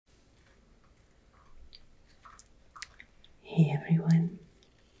Hey everyone.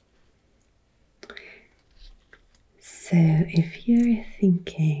 So if you're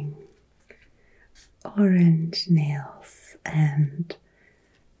thinking orange nails and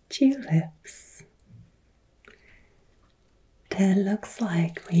tulips, that looks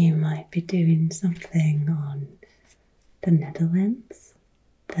like we might be doing something on the Netherlands,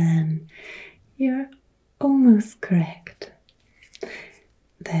 then you're almost correct.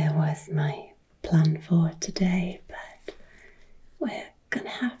 That was my plan for today, but we're gonna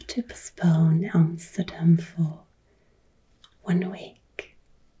have to postpone Amsterdam for 1 week.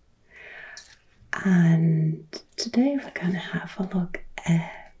 And today we're gonna have a look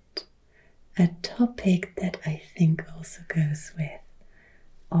at a topic that I think also goes with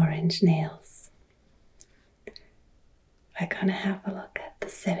orange nails. We're gonna have a look at the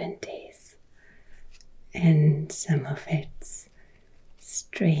 70s and some of its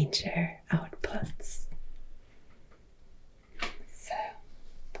stranger outputs. So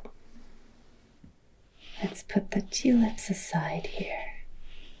let's put the tulips aside here.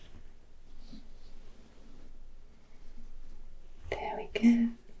 There we go.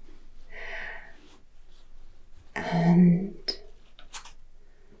 And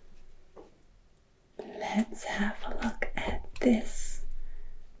let's have a look at this,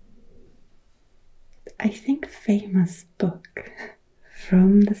 I think, famous book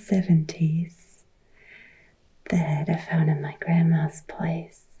from the 70s that I found in my grandma's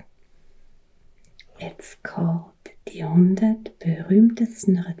place. It's called Die 100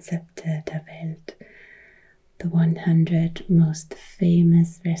 berühmtesten Rezepte der Welt, the 100 most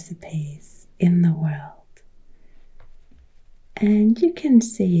famous recipes in the world. And you can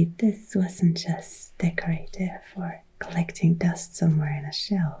see this wasn't just decorative or collecting dust somewhere in a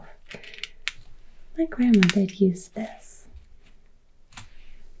shelf. My grandma did use this.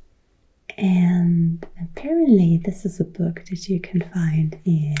 And apparently this is a book that you can find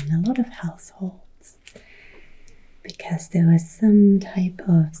in a lot of households, because there was some type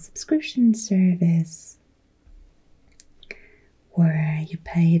of subscription service where you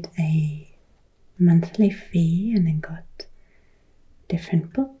paid a monthly fee and then got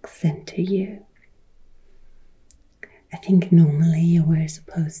different books sent to you. I think normally you were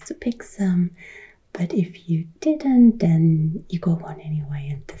supposed to pick some, but if you didn't, then you got one anyway,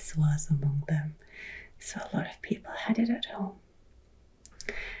 and this was among them. So a lot of people had it at home.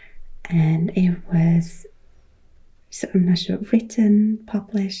 And it was, so I'm not sure, written,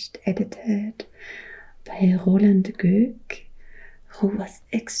 published, edited by Roland Gööck, who was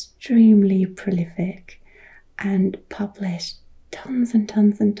extremely prolific and published tons and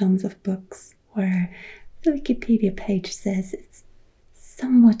tons and tons of books, where the Wikipedia page says it's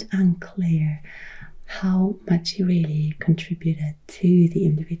somewhat unclear how much he really contributed to the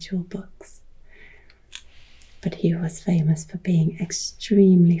individual books. But he was famous for being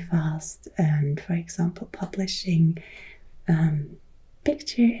extremely fast and, for example, publishing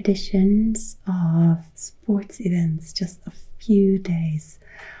picture editions of sports events just a few days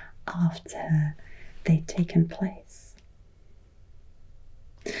after they'd taken place.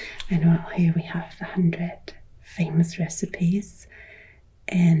 And well, here we have the 100 famous recipes,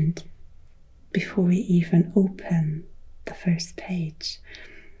 and before we even open the first page,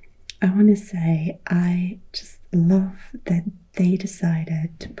 I want to say I just love that they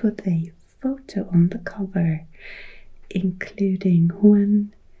decided to put a photo on the cover, including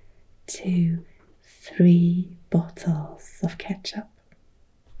 1, 2, 3 bottles of ketchup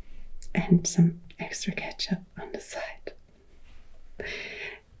and some extra ketchup on the side.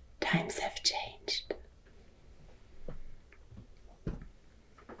 Times have changed.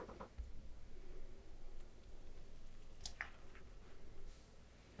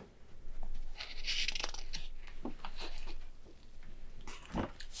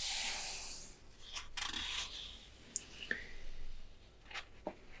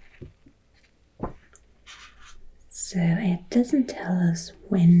 So it doesn't tell us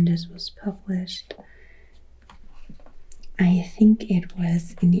when this was published. I think it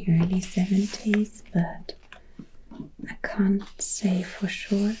was in the early 70s, but I can't say for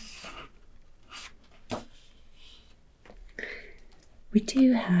sure. We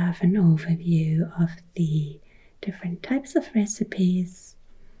do have an overview of the different types of recipes.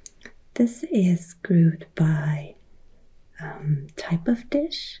 This is grouped by type of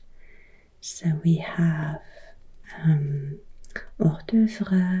dish. So we have hors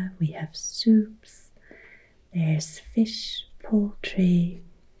d'oeuvre, we have soups, there's fish, poultry,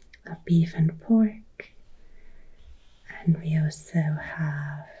 beef and pork, and we also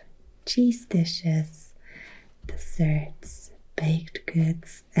have cheese dishes, desserts, baked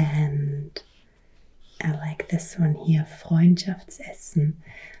goods, and I like this one here, Freundschaftsessen,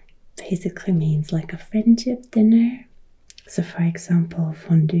 basically means like a friendship dinner. So for example,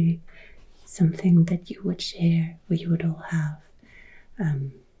 fondue, something that you would share, where you would all have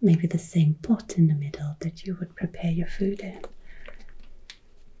maybe the same pot in the middle that you would prepare your food in.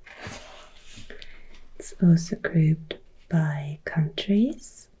 It's also grouped by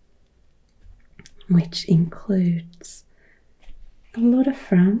countries, which includes a lot of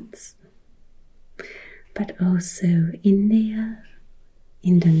France, but also India,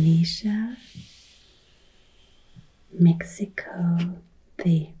 Indonesia, Mexico,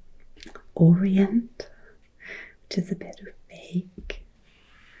 the Orient, which is a bit vague,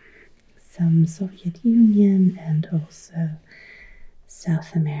 some Soviet Union, and also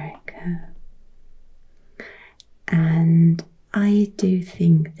South America. And I do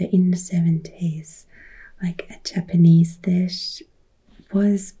think that in the 70s, like a Japanese dish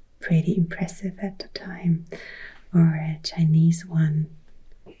was pretty impressive at the time, or a Chinese one.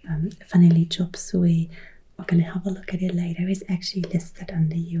 Funnily, chop suey, we're going to have a look at it later, is actually listed on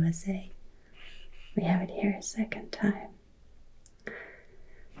the USA. We have it here a second time.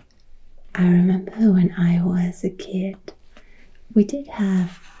 I remember when I was a kid, we did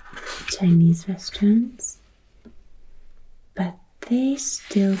have Chinese restaurants, but they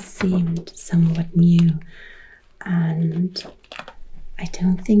still seemed somewhat new, and I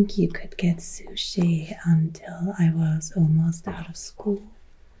don't think you could get sushi until I was almost out of school.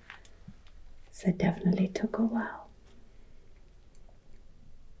 So it definitely took a while.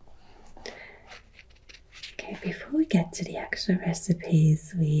 Okay, before we get to the actual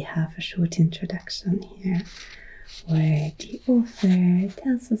recipes, we have a short introduction here where the author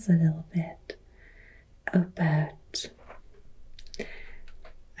tells us a little bit about,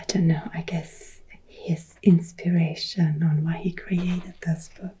 I don't know, I guess his inspiration on why he created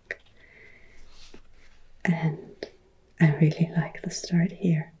this book. And I really like the start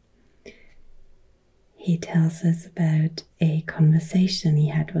here. He tells us about a conversation he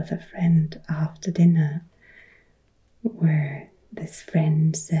had with a friend after dinner, where this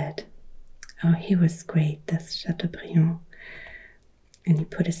friend said, oh, he was great, this Chateaubriand. And he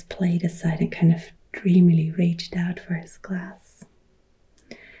put his plate aside and kind of dreamily reached out for his glass.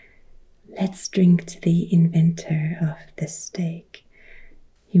 Let's drink to the inventor of this steak.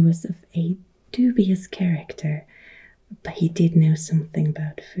 He was of a dubious character, but he did know something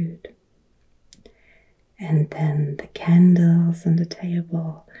about food. And then the candles on the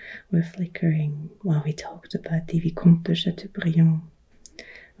table were flickering while we talked about the Vicomte de Chateaubriand,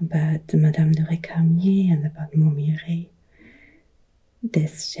 about Madame de Récamier, and about Montmirail,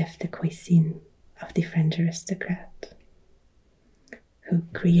 this chef de cuisine of the French aristocrat who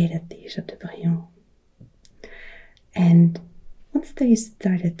created the Chateaubriand. And once they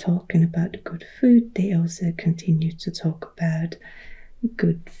started talking about good food, they also continued to talk about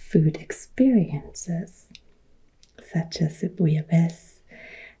good food experiences, such as the bouillabaisse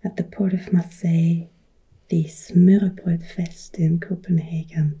at the port of Marseille, the smørrebrødfest in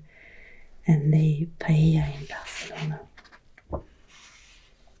Copenhagen, and the paella in Barcelona.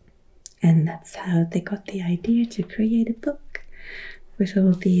 And that's how they got the idea to create a book with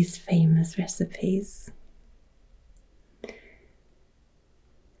all these famous recipes.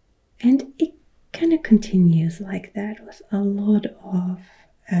 And it kind of continues like that with a lot of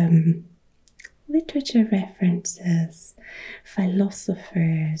literature references,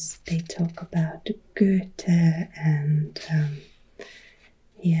 philosophers. They talk about Goethe and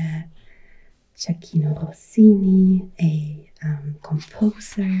Gioacchino Rossini, a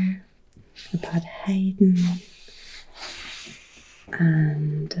composer, about Haydn,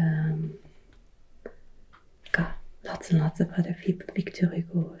 and lots and lots of other people, Victor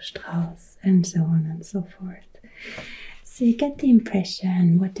Hugo, Strauss, and so on and so forth. So you get the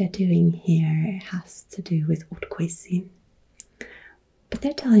impression what they're doing here has to do with haute cuisine. But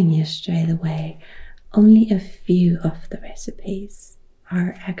they're telling you straight away, only a few of the recipes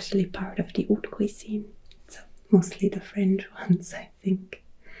are actually part of the haute cuisine. So mostly the French ones, I think.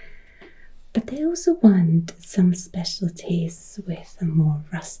 But they also want some specialties with a more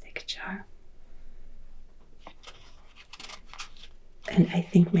rustic charm. And I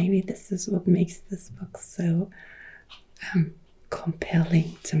think maybe this is what makes this book so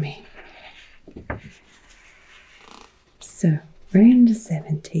compelling to me. So we're in the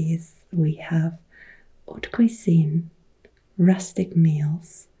 70s. We have haute cuisine, rustic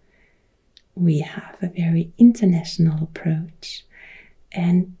meals. We have a very international approach.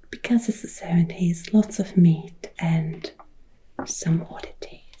 And because it's the 70s, lots of meat and some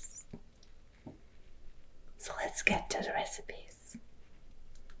oddities. So let's get to the recipes.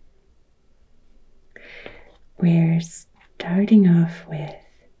 we're starting off with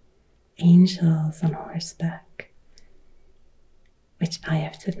angels on horseback, which I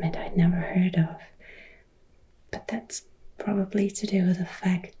have to admit I'd never heard of. But that's probably to do with the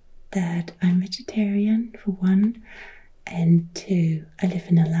fact that I'm vegetarian, for one, and two, I live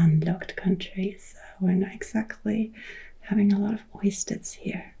in a landlocked country, so we're not exactly having a lot of oysters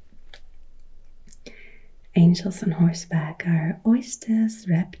here. Angels on horseback are oysters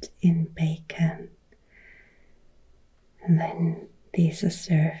wrapped in bacon. And then these are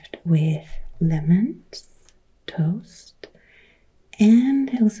served with lemons, toast, and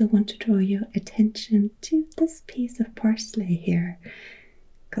I also want to draw your attention to this piece of parsley here,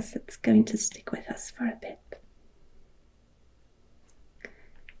 because it's going to stick with us for a bit.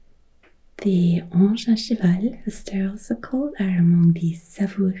 The ange à cheval, as they're also called, are among the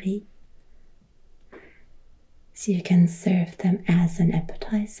savouries. So you can serve them as an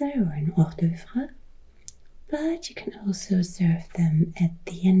appetizer or an hors d'oeuvre, but you can also serve them at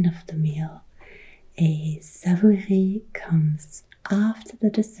the end of the meal. A savourie comes after the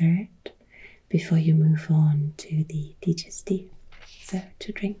dessert, before you move on to the digestif, so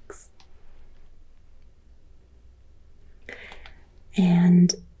to drinks.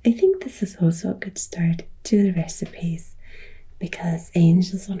 And I think this is also a good start to the recipes, because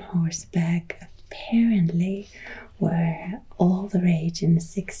angels on horseback apparently were all the rage in the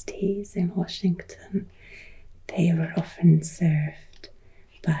 60s in Washington. They were often served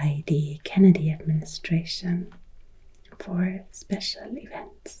by the Kennedy administration for special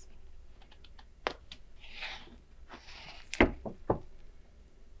events.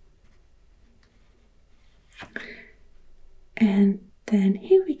 And then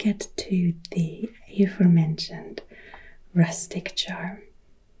here we get to the aforementioned rustic charm.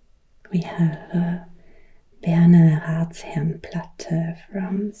 We have a Berner Ratsherrenplatte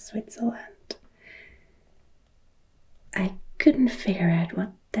from Switzerland. I couldn't figure out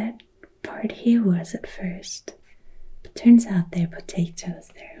what that part here was at first, but turns out they're potatoes,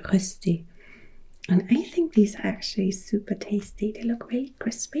 they're rustic. And I think these are actually super tasty. They look really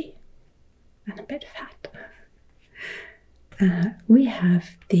crispy and a bit fat. We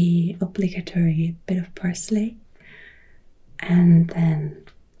have the obligatory bit of parsley, and then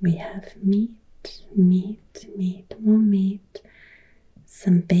we have meat, more meat,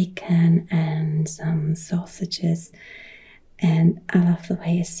 some bacon and some sausages. And I love the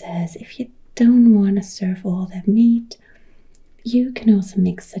way it says, if you don't want to serve all that meat, you can also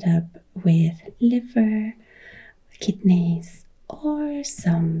mix it up with liver, kidneys, or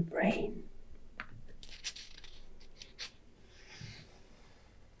some brain.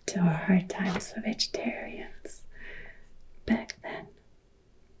 There were hard times for vegetarians back then.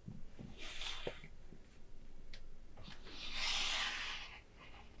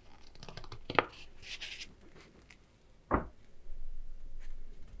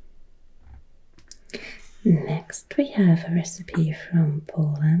 Next we have a recipe from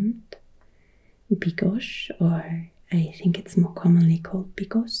Poland, bigos, or I think it's more commonly called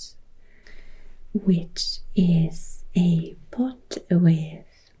bigos, which is a pot with,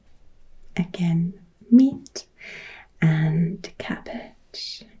 again, meat and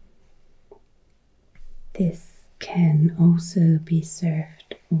cabbage. This can also be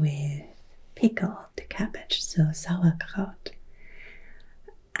served with pickled cabbage, so sauerkraut.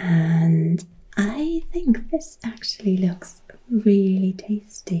 And I think this actually looks really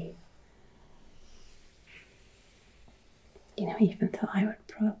tasty. You know, even though I would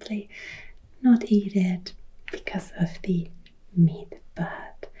probably not eat it because of the meat,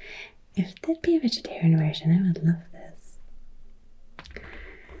 but if there'd be a vegetarian version, I would love this.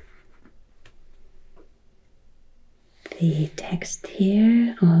 The text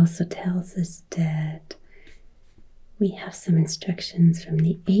here also tells us that we have some instructions from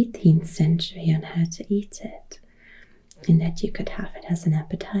the 18th century on how to eat it, and that you could have it as an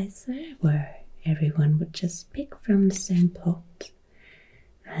appetizer where everyone would just pick from the same pot,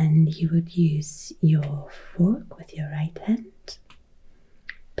 and you would use your fork with your right hand,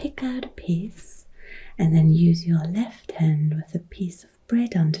 pick out a piece, and then use your left hand with a piece of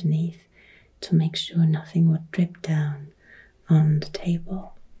bread underneath to make sure nothing would drip down on the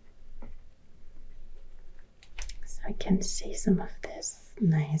table. So I can see some of this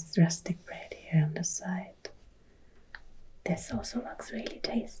nice rustic bread here on the side. This also looks really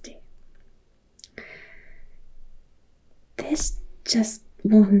tasty. There's just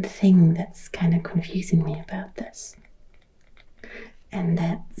one thing that's kind of confusing me about this, and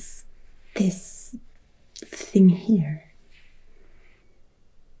that's this thing here.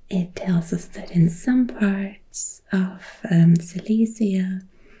 It tells us that in some parts of Silesia,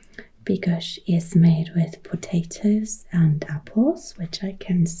 because is made with potatoes and apples, which I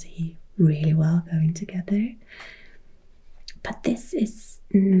can see really well going together. But this is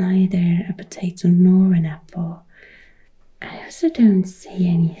neither a potato nor an apple. I also don't see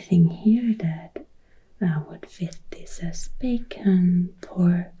anything here that would fit this as bacon,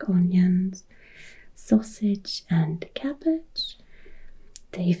 pork, onions, sausage and cabbage.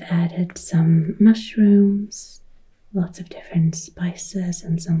 They've added some mushrooms, lots of different spices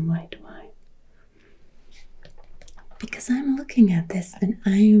and some white wine. Because I'm looking at this and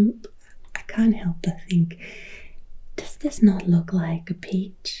I can't help but think, does this not look like a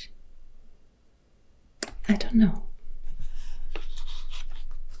peach? I don't know.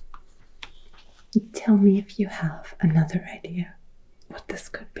 Tell me if you have another idea what this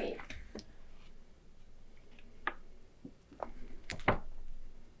could be.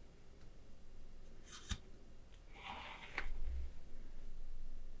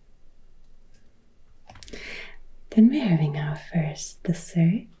 Then we're having our first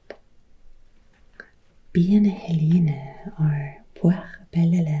dessert, berühmtesten or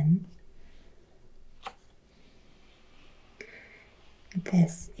bewildering.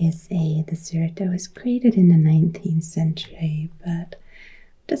 This is a dessert that was created in the 19th century, but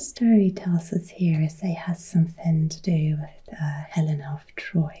the story tells us here is it has something to do with Helena of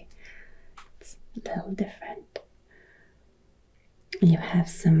Troy. It's a little different. You have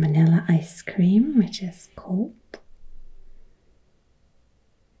some vanilla ice cream, which is cold,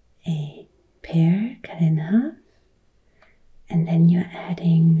 a pear cut in half, and then you're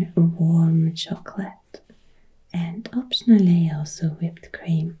adding warm chocolate and optionally also whipped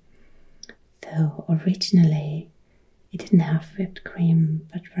cream, though originally it didn't have whipped cream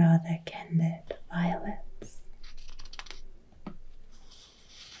but rather candied violets.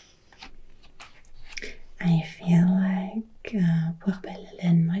 I feel like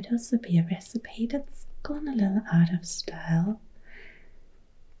bewildering might also be a recipe that's gone a little out of style.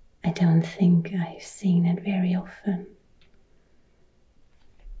 I don't think I've seen it very often.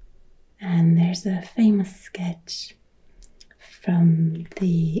 And there's a famous sketch from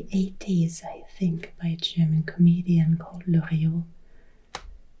the 80s, I think, by a German comedian called Loriot.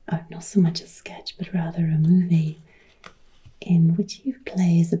 Not so much a sketch, but rather a movie in which he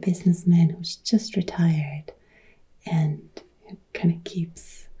plays a businessman who's just retired and who kind of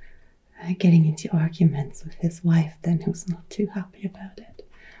keeps getting into arguments with his wife then, who's not too happy about it.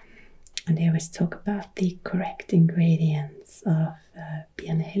 And they always talk about the correct ingredients of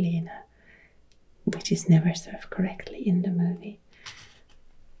berühmtesten, which is never served correctly in the movie.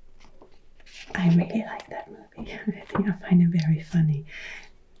 I really like that movie. I find it very funny.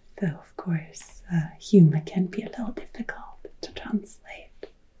 Though, of course, humor can be a little difficult to translate.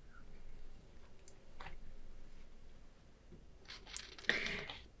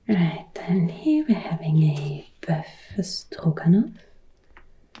 Right, then here we're having a bœuf stroganoff,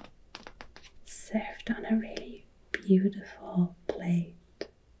 served on a really beautiful plate.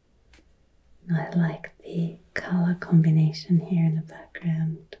 I like the color combination here in the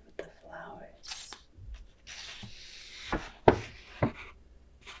background with the flowers.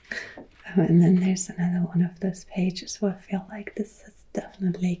 Oh, and then there's another one of those pages where I feel like this has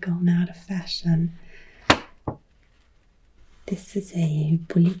definitely gone out of fashion. This is a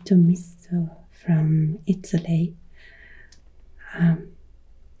bollito misto from Italy.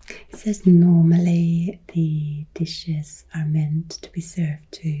 It says normally the dishes are meant to be served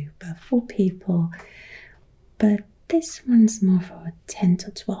to about 4 people, but this one's more for 10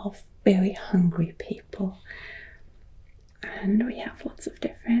 to 12 very hungry people. And we have lots of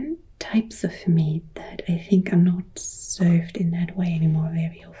different types of meat that I think are not served in that way anymore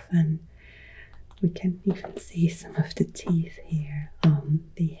very often. We can even see some of the teeth here on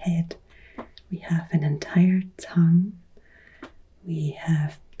the head. We have an entire tongue. We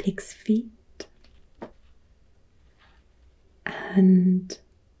have pig's feet and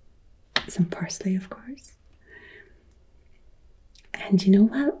some parsley, of course. And you know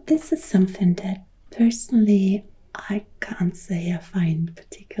what? This is something that personally I can't say I find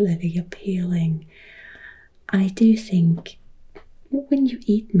particularly appealing. I do think when you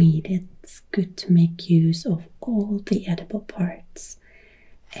eat meat, it's good to make use of all the edible parts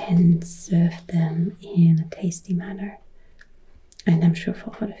and serve them in a tasty manner. And I'm sure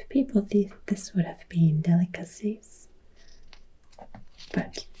for a lot of people this would have been delicacies.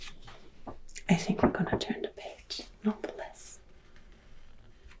 But I think we're gonna turn the page nonetheless.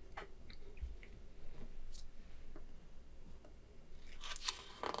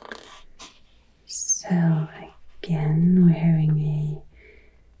 So again, we're having a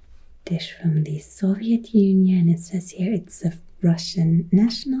dish from the Soviet Union. It says here it's a Russian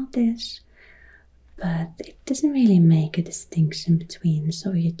national dish, but it doesn't really make a distinction between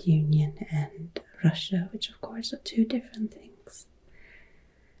Soviet Union and Russia, which of course are two different things.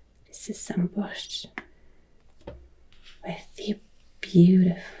 This is some borscht with the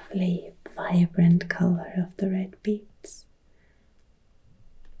beautifully vibrant color of the red beets.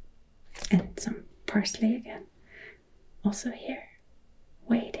 And some parsley again. Also here,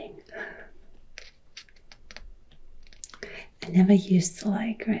 waiting. I never used to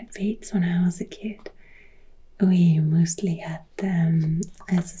like red beets when I was a kid. We mostly had them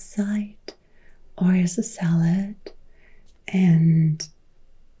as a side or as a salad, and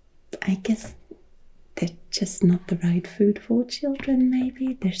I guess they're just not the right food for children,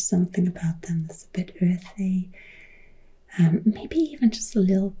 maybe. There's something about them that's a bit earthy, maybe even just a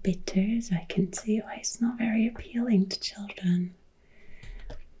little bitter, so I can see why it's not very appealing to children.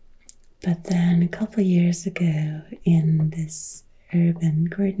 But then a couple of years ago, in this urban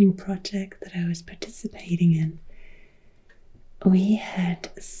gardening project that I was participating in, we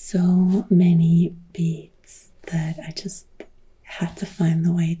had so many beets that I just had to find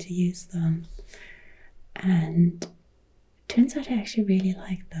the way to use them. And it turns out I actually really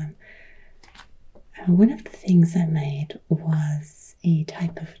like them. One of the things I made was a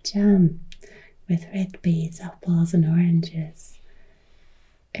type of jam with red beets, apples and oranges.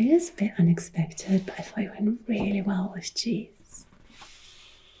 It is a bit unexpected, but I thought it went really well with cheese.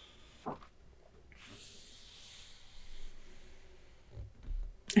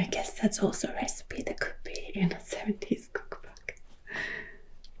 I guess that's also a recipe that could be in a 70s cookbook.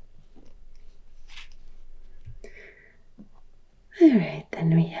 Alright,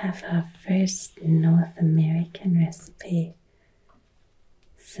 then we have our first North American recipe.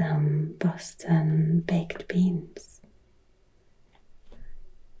 Some Boston baked beans.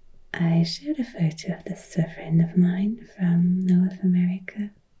 I showed a photo of this to a friend of mine from North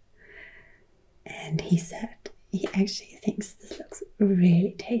America, and he said he actually thinks this looks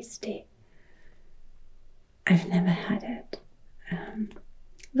really tasty. I've never had it.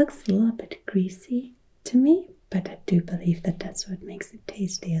 Looks a little bit greasy to me, but I do believe that that's what makes it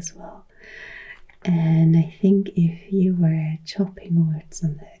tasty as well. And I think if you were chopping wood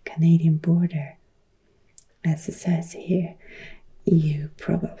on the Canadian border, as it says here, you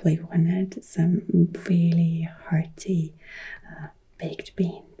probably wanted some really hearty baked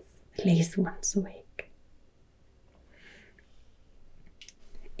beans at least once a week.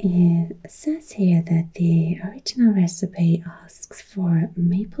 It says here that the original recipe asks for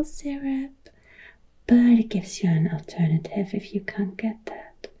maple syrup, but it gives you an alternative if you can't get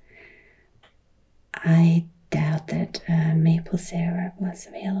that. I doubt that maple syrup was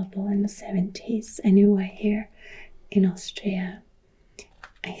available in the 70s anyway here in Austria.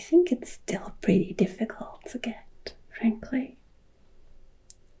 I think it's still pretty difficult to get, frankly.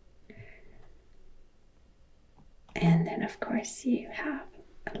 And then of course you have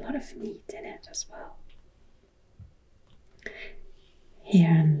a lot of meat in it as well. Here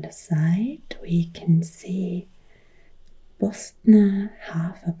on the side we can see Bostner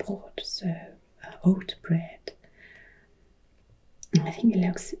Haferbrot, so oat bread. I think it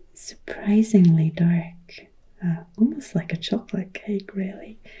looks surprisingly dark, almost like a chocolate cake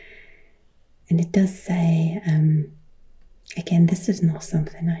really. And it does say, again, this is not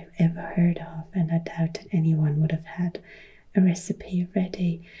something I've ever heard of, and I doubt that anyone would have had a recipe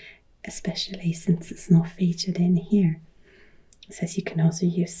ready, especially since it's not featured in here. It says you can also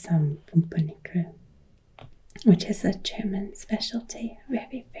use some pumpernickel, which is a German specialty,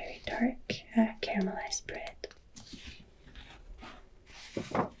 very, very dark caramelized bread.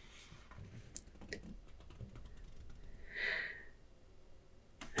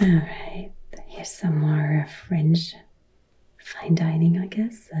 Alright, here's some more French fine dining, I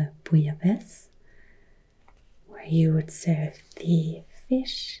guess, bouillabaisse, where you would serve the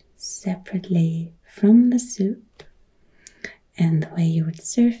fish separately from the soup. And the way you would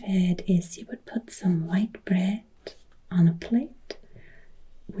serve it is you would put some white bread on a plate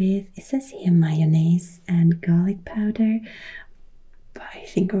with, it says here, mayonnaise and garlic powder, but I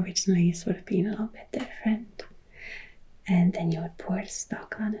think originally it would have been a little bit different. And then you would pour the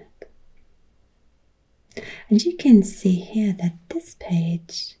stock on it. And you can see here that this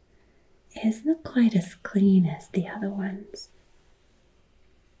page is not quite as clean as the other ones.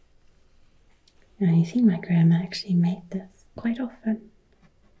 And I think my grandma actually made this quite often.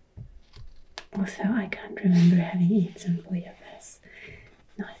 Also, I can't remember having eaten bouillabaisse.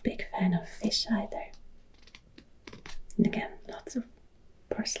 Not a big fan of fish either. And again, lots of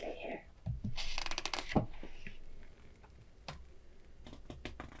parsley here.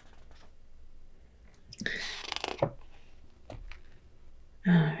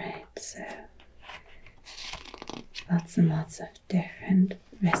 So lots and lots of different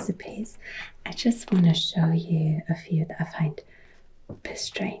recipes. I just want to show you a few that I find a bit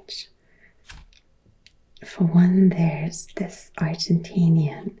strange. For one, there's this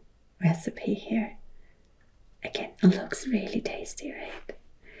Argentinian recipe here. Again, it looks really tasty, right?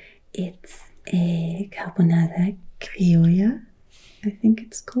 It's a carbonara criolla, I think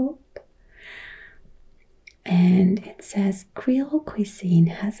it's called. And it says Creole cuisine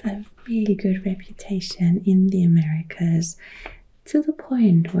has a really good reputation in the Americas, to the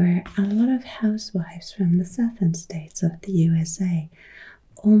point where a lot of housewives from the southern states of the USA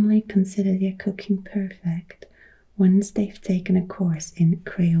only consider their cooking perfect once they've taken a course in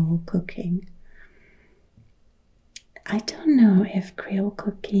Creole cooking. I don't know if Creole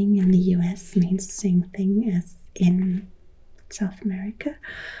cooking in the US means the same thing as in South America,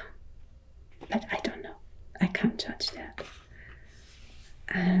 but I don't know. I can't judge that.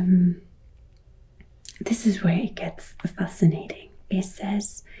 This is where it gets fascinating. It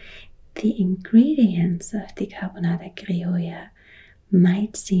says the ingredients of the carbonara criolla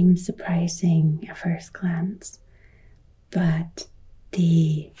might seem surprising at first glance, but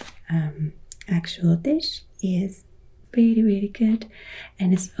the actual dish is really, really good,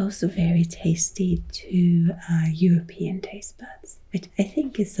 and it's also very tasty to European taste buds, which I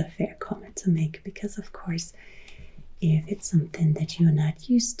think is a fair comment to make, because of course if it's something that you're not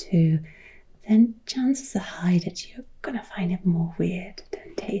used to, then chances are high that you're gonna find it more weird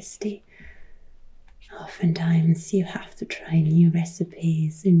than tasty. Oftentimes you have to try new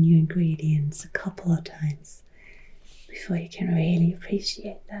recipes and new ingredients a couple of times before you can really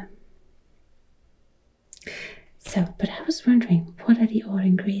appreciate them. So, but I was wondering, what are the odd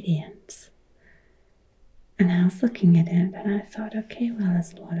ingredients? And I was looking at it and I thought, okay, well,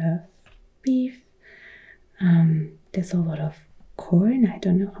 there's a lot of beef, there's a lot of corn. I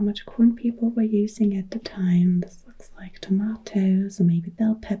don't know how much corn people were using at the time. This looks like tomatoes or maybe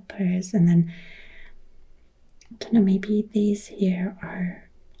bell peppers, and then, I don't know, maybe these here are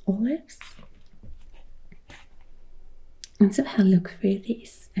olives. And so I'll look through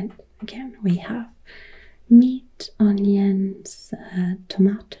these, and again we have meat, onions,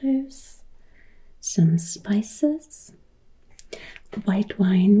 tomatoes, some spices, white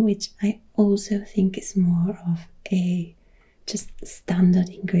wine, which I also think is more of a just standard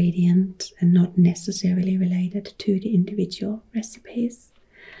ingredient and not necessarily related to the individual recipes.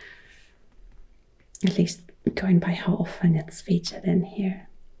 At least going by how often it's featured in here.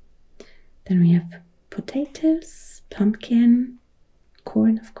 Then we have potatoes, pumpkin,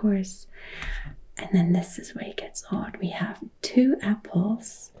 corn, of course. And then this is where it gets odd. We have 2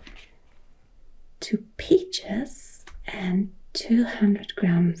 apples, 2 peaches, and 200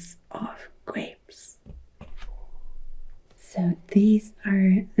 grams of grapes. So these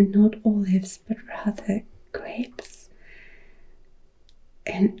are not olives, but rather grapes.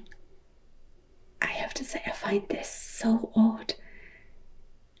 And I have to say, I find this so odd.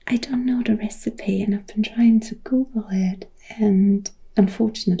 I don't know the recipe, and I've been trying to Google it, and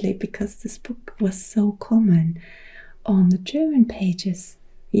unfortunately, because this book was so common, on the German pages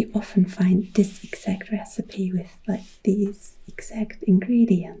you often find this exact recipe with like these exact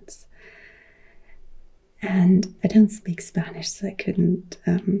ingredients. And I don't speak Spanish, so I couldn't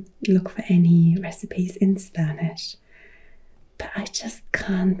look for any recipes in Spanish. But I just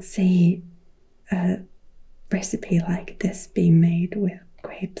can't see a recipe like this being made with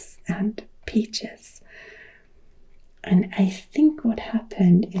grapes and peaches. And I think what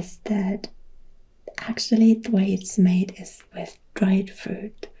happened is that actually the way it's made is with dried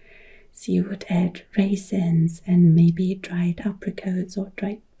fruit. So you would add raisins and maybe dried apricots or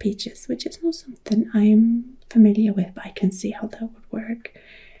dried peaches, which is not something I'm familiar with, but I can see how that would work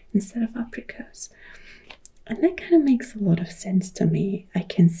instead of apricots. And that kind of makes a lot of sense to me. I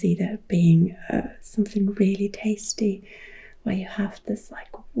can see that being something really tasty, where you have this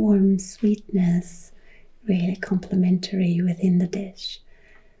like warm sweetness, really complementary within the dish.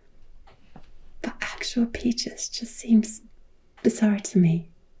 But actual peaches just seems bizarre to me.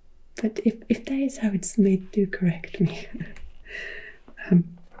 But if that is how it's made, do correct me.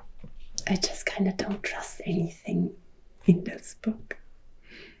 I just kind of don't trust anything in this book.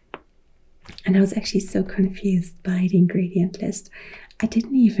 And I was actually so confused by the ingredient list. I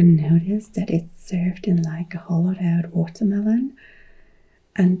didn't even notice that it's served in like a hollowed out watermelon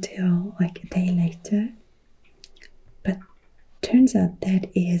until like a day later. But turns out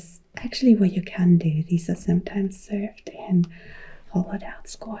that is actually what you can do. These are sometimes served in hollowed out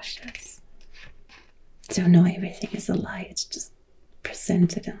squashes. So no, everything is a lie. It's just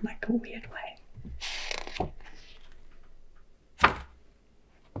presented in like a weird way.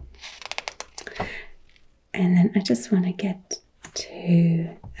 And then I just want to get to,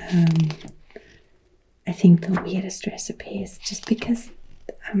 I think, the weirdest recipes, just because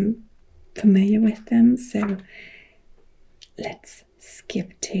I'm familiar with them. So let's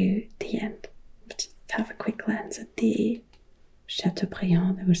skip to the end. Just have a quick glance at the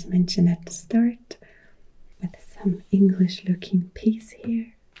Chateaubriand that was mentioned at the start, with some English looking peas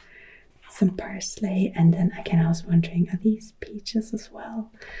here, some parsley, and then again I was wondering, are these peaches as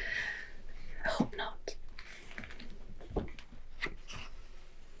well? I hope not.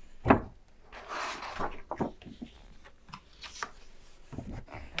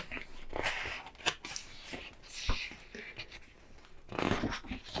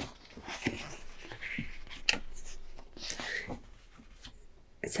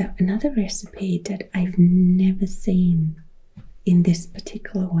 So another recipe that I've never seen in this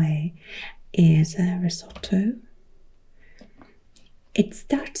particular way is a risotto. It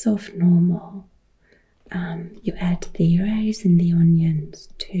starts off normal. You add the rice and the onions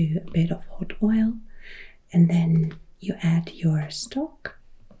to a bit of hot oil, and then you add your stock.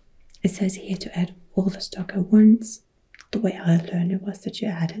 It says here to add all the stock at once. The way I learned it was that you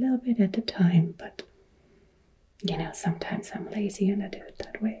add a little bit at a time, but you know, sometimes I'm lazy and I do it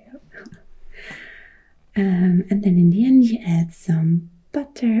that way. And then in the end you add some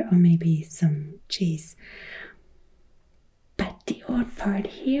butter or maybe some cheese. But the odd part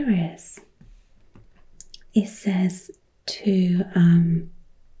here is, it says to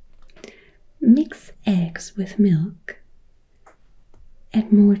mix eggs with milk,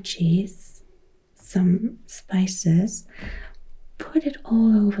 add more cheese, some spices, put it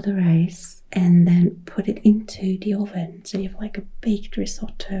all over the rice, and then put it into the oven. So you have like a baked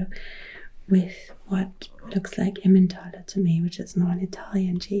risotto with what looks like Emmentaler to me, which is not an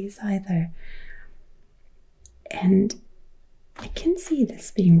Italian cheese either. And I can see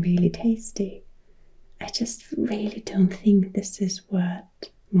this being really tasty. I just really don't think this is what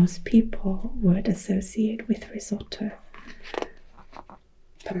most people would associate with risotto.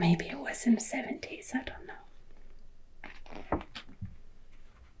 But maybe it was in the 70s, I don't know.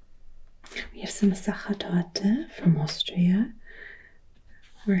 We have some Sachertorte from Austria,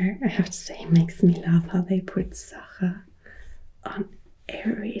 where I have to say it makes me laugh how they put Sacher on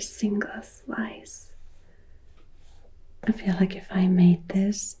every single slice. I feel like if I made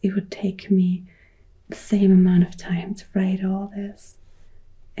this, it would take me the same amount of time to write all this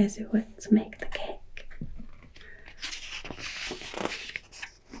as it would to make the cake.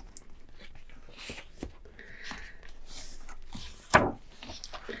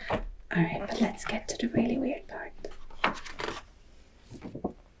 Alright, but let's get to the really weird part.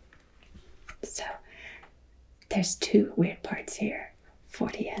 So, there's two weird parts here for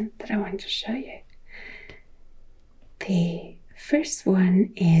the end that I want to show you. The first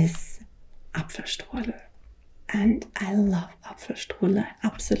one is Apfelstrudel. And I love Apfelstrudel. I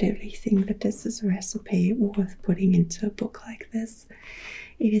absolutely think that this is a recipe worth putting into a book like this.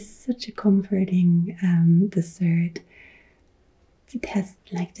 It is such a comforting dessert. It has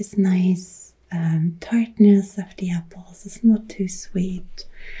like this nice tartness of the apples. It's not too sweet,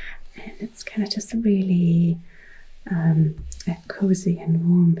 and it's kind of just really a cozy and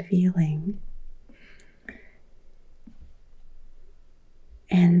warm feeling.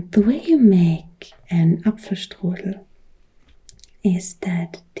 And the way you make an Apfelstrudel is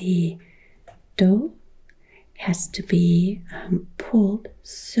that the dough has to be pulled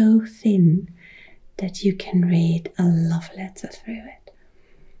so thin that you can read a love letter through it.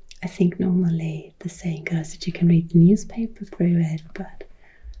 I think normally the saying goes that you can read the newspaper through it, but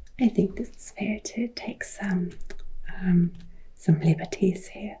I think it's fair to take some liberties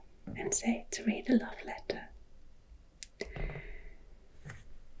here and say to read a love letter.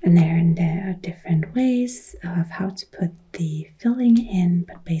 And there are different ways of how to put the filling in,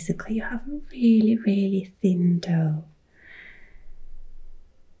 but basically you have a really, really thin dough.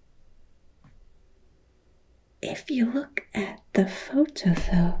 If you look at the photo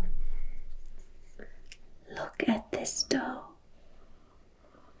though, look at this dough.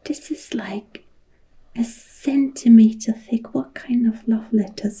 This is like a centimeter thick. What kind of love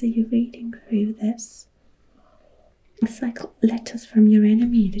letters are you reading through this? It's like letters from your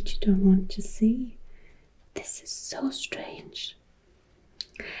enemy that you don't want to see. This is so strange.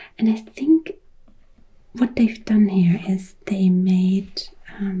 And I think what they've done here is they made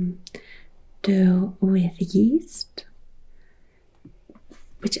dough with yeast,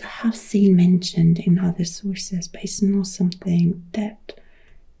 which I have seen mentioned in other sources, but it's not something that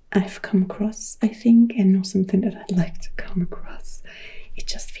I've come across, I think, and not something that I'd like to come across. It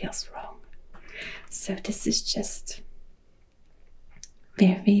just feels wrong. So this is just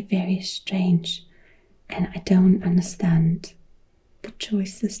very, very strange And I don't understand the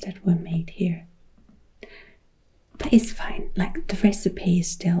choices that were made here. But it's fine. Like, the recipe is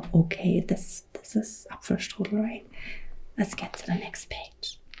still okay. This is Apfelstrudel, right? Let's get to the next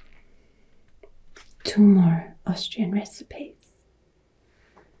page. 2 more Austrian recipes.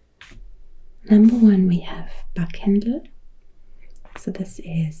 Number 1, we have Backhändel. So this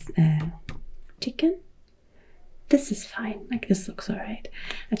is chicken. This is fine, like this looks alright.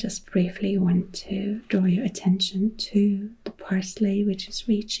 I just briefly want to draw your attention to the parsley, which is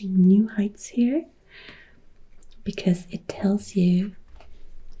reaching new heights here, because it tells you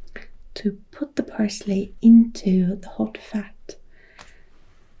to put the parsley into the hot fat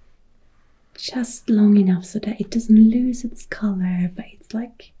just long enough so that it doesn't lose its color, but it's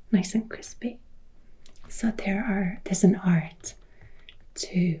like nice and crispy. So there's an art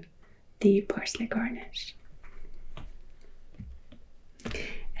to the parsley garnish.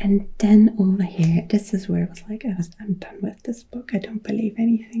 And then over here, this is where it was like, I'm done with this book. I don't believe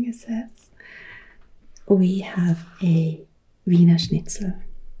anything it says. We have a Wiener Schnitzel.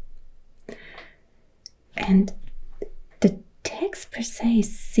 And the text per se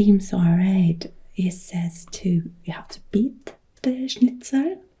seems alright. It says you have to beat the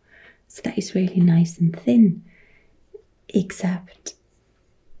schnitzel, so that is really nice and thin. Except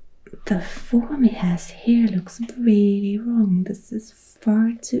the form it has here looks really wrong. This is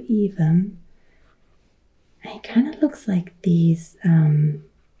far too even. And it kind of looks like these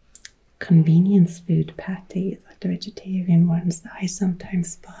convenience food patties, like the vegetarian ones that I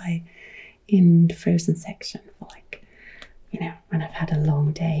sometimes buy in the frozen section for, like, you know, when I've had a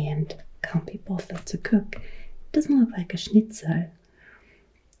long day and can't be bothered to cook. It doesn't look like a schnitzel.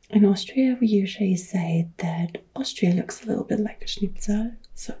 In Austria, we usually say that Austria looks a little bit like a schnitzel.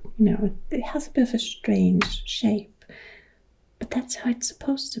 So, you know, it has a bit of a strange shape, but that's how it's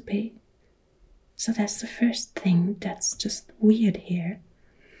supposed to be. So that's the first thing that's just weird here.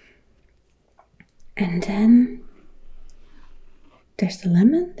 And then there's the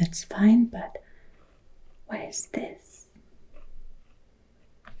lemon, that's fine, but what is this?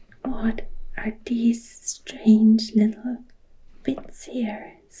 What are these strange little bits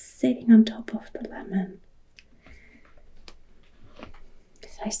here sitting on top of the lemon?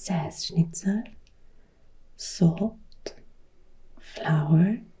 So it says schnitzel, salt,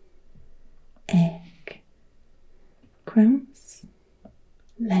 flour, egg, crumbs,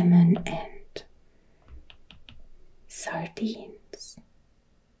 lemon, and sardines.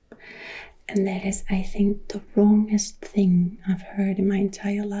 And that is, I think, the wrongest thing I've heard in my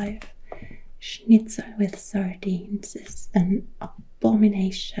entire life. Schnitzel with sardines is an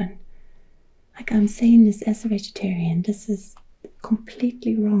abomination. Like, I'm saying this as a vegetarian, this is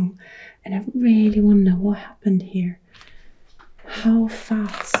completely wrong, and I really wonder what happened here. How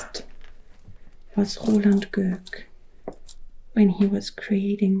fast was Roland Gööck when he was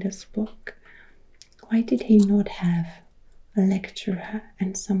creating this book? Why did he not have a lecturer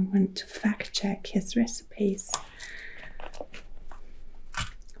and someone to fact check his recipes?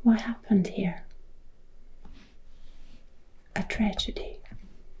 What happened here? A tragedy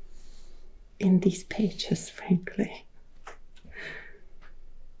in these pages, frankly.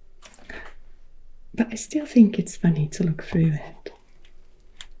 But I still think it's funny to look through it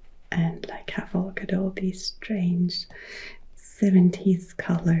and like have a look at all these strange 70s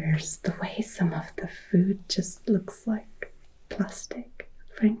colors, the way some of the food just looks like plastic,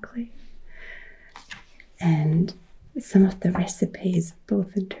 frankly. And some of the recipes,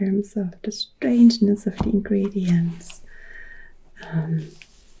 both in terms of the strangeness of the ingredients,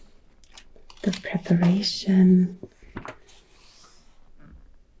 the preparation,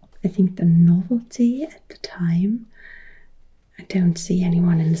 I think the novelty at the time. I don't see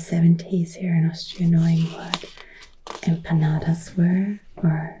anyone in the 70s here in Austria knowing what empanadas were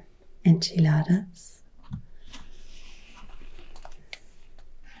or enchiladas.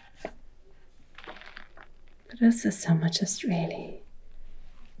 But this is some are just really,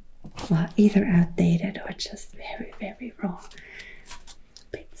 well, either outdated or just very, very wrong.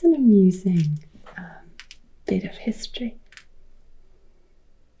 But it's an amusing bit of history.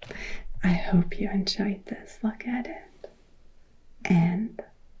 I hope you enjoyed this look at it. And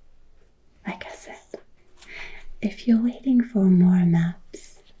like I said, if you're waiting for more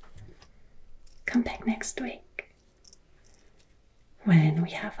maps, come back next week when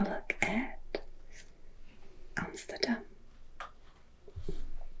we have a look at Amsterdam.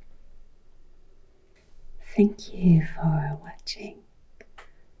 Thank you for watching,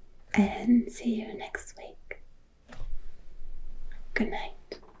 and see you next week. Good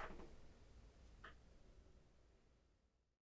night.